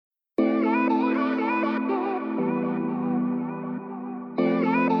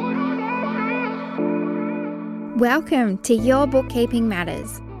Welcome to Your Bookkeeping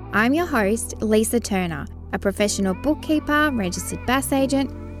Matters. I'm your host, Lisa Turner, a professional bookkeeper, registered BAS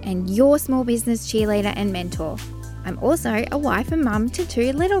agent, and your small business cheerleader and mentor. I'm also a wife and mum to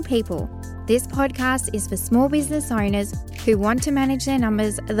two little people. This podcast is for small business owners who want to manage their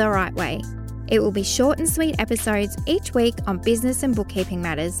numbers the right way. It will be short and sweet episodes each week on business and bookkeeping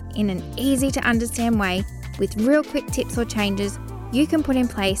matters in an easy to understand way with real quick tips or changes you can put in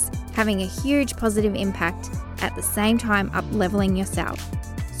place, having a huge positive impact at the same time up-leveling yourself,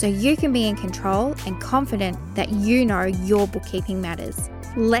 so you can be in control and confident that you know your bookkeeping matters.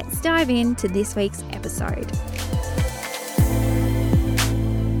 Let's dive into this week's episode.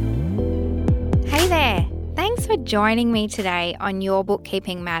 Hey there! Thanks for joining me today on Your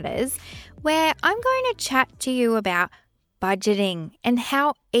Bookkeeping Matters, where I'm going to chat to you about budgeting and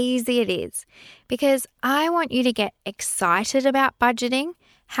how easy it is, because I want you to get excited about budgeting,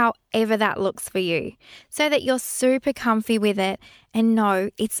 however that looks for you, so that you're super comfy with it and know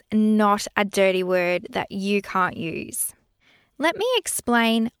it's not a dirty word that you can't use. Let me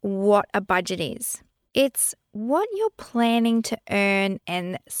explain what a budget is. It's what you're planning to earn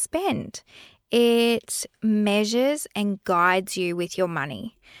and spend. It measures and guides you with your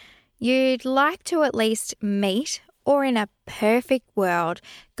money. You'd like to at least meet, or in a perfect world,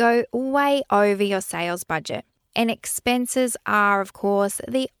 go way over your sales budget. And expenses are, of course,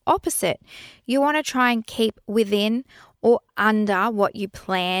 the opposite. You want to try and keep within or under what you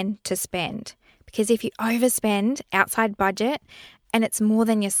plan to spend. Because if you overspend outside budget and it's more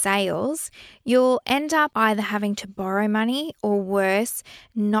than your sales, you'll end up either having to borrow money or worse,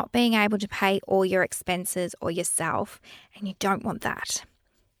 not being able to pay all your expenses or yourself. And you don't want that.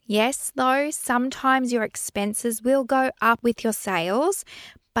 Yes, though, sometimes your expenses will go up with your sales,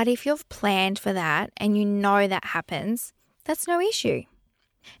 but if you've planned for that and you know that happens, that's no issue.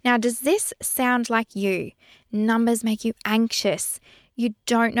 Now, does this sound like you? Numbers make you anxious. You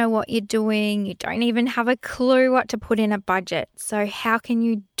don't know what you're doing. You don't even have a clue what to put in a budget. So how can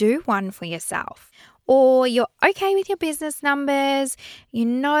you do one for yourself? Or you're okay with your business numbers, you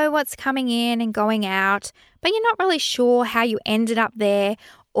know what's coming in and going out, but you're not really sure how you ended up there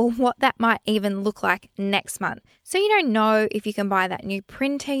or what that might even look like next month. So you don't know if you can buy that new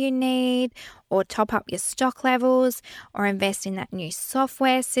printer you need, or top up your stock levels, or invest in that new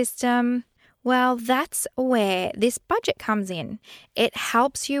software system. Well, that's where this budget comes in. It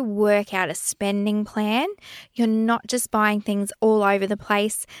helps you work out a spending plan. You're not just buying things all over the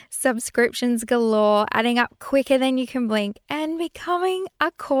place, subscriptions galore, adding up quicker than you can blink, and becoming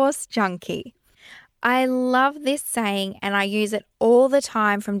a course junkie. I love this saying, and I use it all the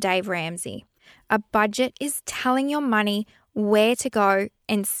time from Dave Ramsey. A budget is telling your money where to go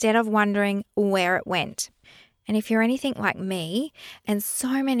instead of wondering where it went. And if you're anything like me and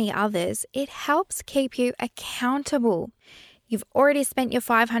so many others, it helps keep you accountable. You've already spent your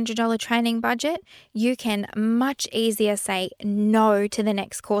 $500 training budget. You can much easier say no to the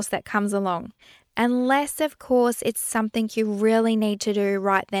next course that comes along. Unless, of course, it's something you really need to do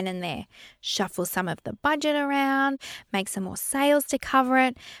right then and there. Shuffle some of the budget around, make some more sales to cover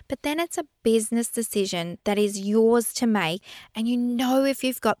it, but then it's a business decision that is yours to make, and you know if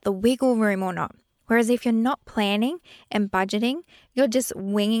you've got the wiggle room or not. Whereas if you're not planning and budgeting, you're just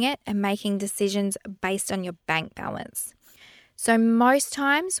winging it and making decisions based on your bank balance. So most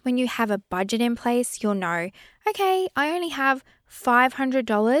times when you have a budget in place, you'll know, okay, I only have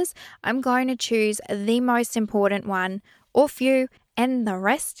 $500. I'm going to choose the most important one or few, and the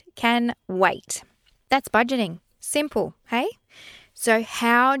rest can wait. That's budgeting. Simple, hey? So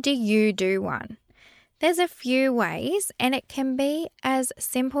how do you do one? There's a few ways, and it can be as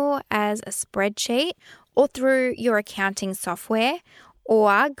simple as a spreadsheet or through your accounting software,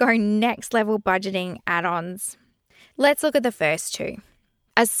 or go next level budgeting add-ons. Let's look at the first two.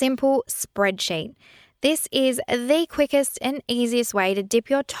 A simple spreadsheet. This is the quickest and easiest way to dip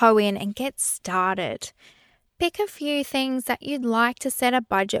your toe in and get started. Pick a few things that you'd like to set a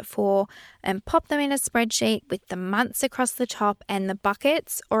budget for and pop them in a spreadsheet with the months across the top and the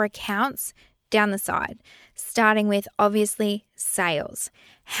buckets or accounts down the side, starting with obviously sales.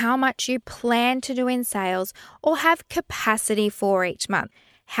 How much you plan to do in sales or have capacity for each month.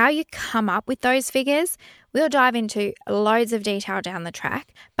 How you come up with those figures, we'll dive into loads of detail down the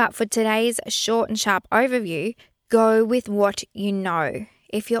track, but for today's short and sharp overview, go with what you know.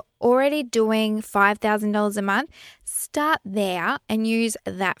 If you're already doing $5,000 a month, start there and use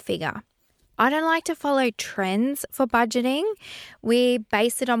that figure. I don't like to follow trends for budgeting. We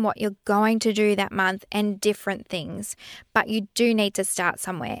base it on what you're going to do that month and different things, but you do need to start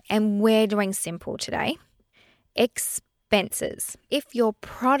somewhere, and we're doing simple today. Expenses. If you're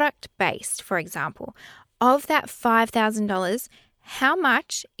product-based, for example, of that $5,000, how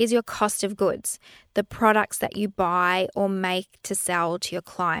much is your cost of goods, the products that you buy or make to sell to your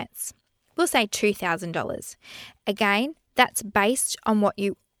clients? We'll say $2,000. Again, that's based on what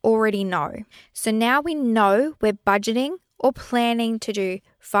you already know. So now we know we're budgeting or planning to do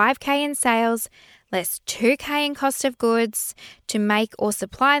 $5,000 in sales, less $2,000 in cost of goods to make or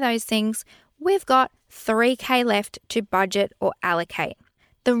supply those things. We've got $3,000 left to budget or allocate.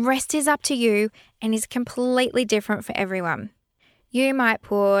 The rest is up to you and is completely different for everyone. You might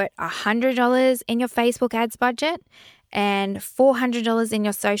put $100 in your Facebook ads budget and $400 in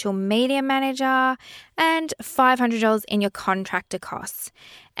your social media manager and $500 in your contractor costs.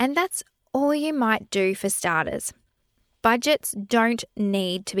 And that's all you might do for starters. Budgets don't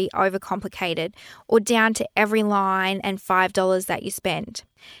need to be overcomplicated or down to every line and $5 that you spend.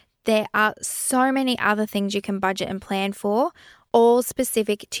 There are so many other things you can budget and plan for, all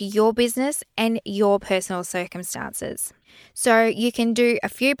specific to your business and your personal circumstances. So you can do a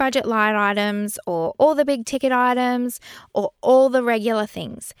few budget line items or all the big ticket items or all the regular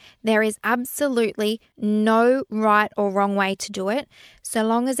things. There is absolutely no right or wrong way to do it, so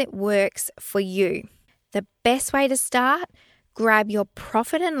long as it works for you. The best way to start, grab your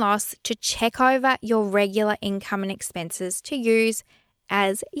profit and loss to check over your regular income and expenses to use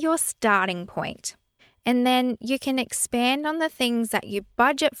as your starting point. And then you can expand on the things that you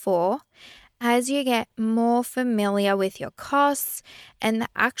budget for as you get more familiar with your costs and the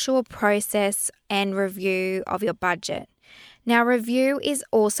actual process and review of your budget. Now, review is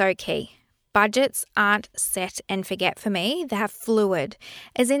also key. Budgets aren't set and forget for me. They're fluid,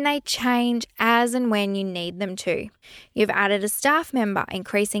 as in they change as and when you need them to. You've added a staff member,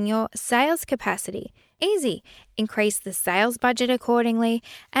 increasing your sales capacity. Easy. Increase the sales budget accordingly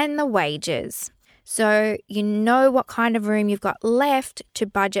and the wages. So you know what kind of room you've got left to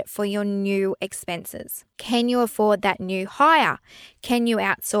budget for your new expenses. Can you afford that new hire? Can you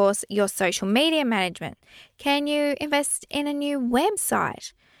outsource your social media management? Can you invest in a new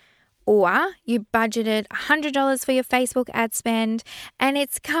website? Or you budgeted $100 for your Facebook ad spend and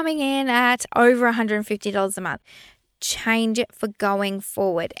it's coming in at over $150 a month. Change it for going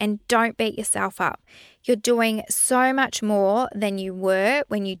forward and don't beat yourself up. You're doing so much more than you were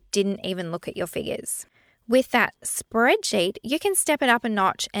when you didn't even look at your figures. With that spreadsheet, you can step it up a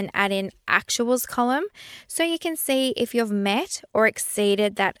notch and add in actuals column so you can see if you've met or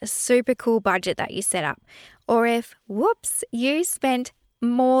exceeded that super cool budget that you set up, or if, whoops, you spent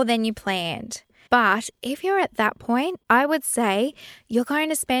more than you planned. But if you're at that point, I would say you're going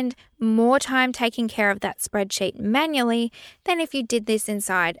to spend more time taking care of that spreadsheet manually than if you did this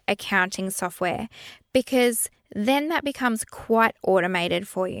inside accounting software, because then that becomes quite automated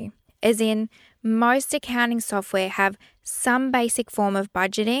for you. As in, most accounting software have some basic form of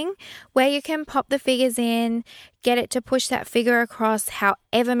budgeting where you can pop the figures in, get it to push that figure across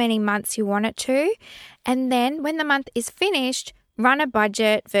however many months you want it to, and then when the month is finished, run a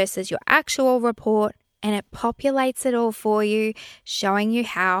budget versus your actual report, and it populates it all for you, showing you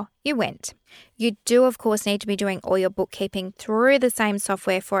how you went. You do, of course, need to be doing all your bookkeeping through the same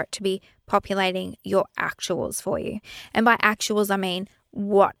software for it to be populating your actuals for you. And by actuals, I mean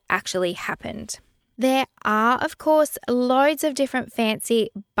what actually happened. There are, of course, loads of different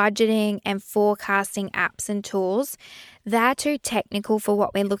fancy budgeting and forecasting apps and tools. They're too technical for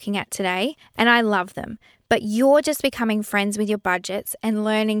what we're looking at today, and I love them. But you're just becoming friends with your budgets and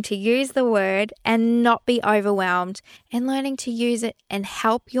learning to use the word and not be overwhelmed, and learning to use it and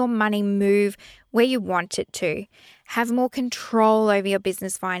help your money move where you want it to. Have more control over your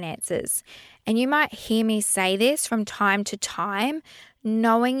business finances. And you might hear me say this from time to time,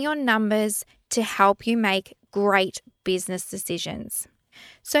 knowing your numbers to help you make great business decisions.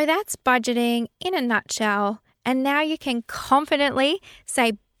 So that's budgeting in a nutshell. And now you can confidently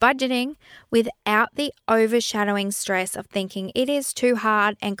say budgeting without the overshadowing stress of thinking it is too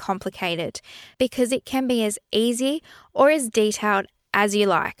hard and complicated, because it can be as easy or as detailed as you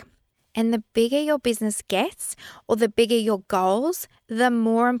like. And the bigger your business gets, or the bigger your goals, the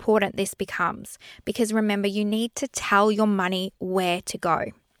more important this becomes. Because remember, you need to tell your money where to go.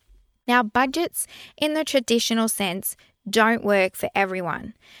 Now, budgets in the traditional sense don't work for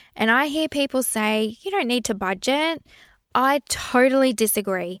everyone. And I hear people say, you don't need to budget. I totally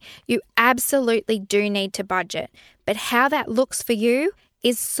disagree. You absolutely do need to budget. But how that looks for you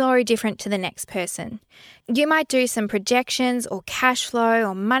is so different to the next person. You might do some projections or cash flow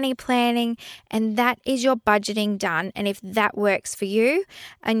or money planning, and that is your budgeting done. And if that works for you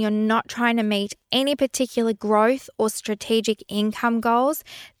and you're not trying to meet any particular growth or strategic income goals,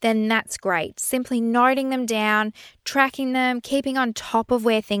 then that's great. Simply noting them down, tracking them, keeping on top of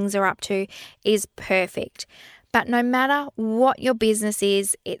where things are up to is perfect. But no matter what your business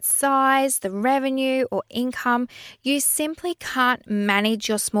is, its size, the revenue or income, you simply can't manage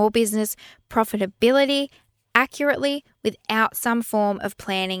your small business profitability accurately without some form of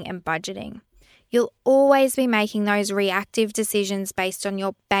planning and budgeting. You'll always be making those reactive decisions based on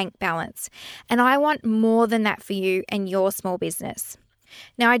your bank balance. And I want more than that for you and your small business.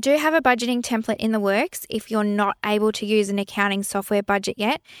 Now, I do have a budgeting template in the works if you're not able to use an accounting software budget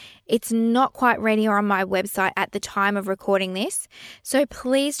yet. It's not quite ready or on my website at the time of recording this. So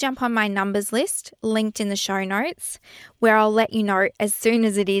please jump on my numbers list, linked in the show notes, where I'll let you know as soon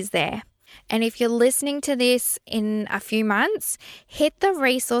as it is there. And if you're listening to this in a few months, hit the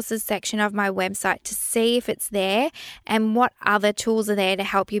resources section of my website to see if it's there and what other tools are there to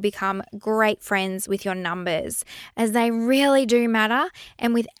help you become great friends with your numbers, as they really do matter.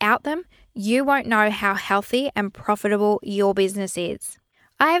 And without them, you won't know how healthy and profitable your business is.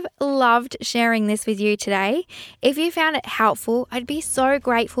 I've loved sharing this with you today. If you found it helpful, I'd be so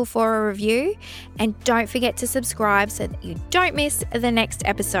grateful for a review. And don't forget to subscribe so that you don't miss the next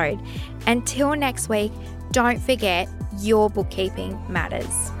episode. Until next week, don't forget your bookkeeping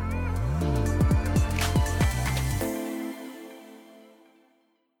matters.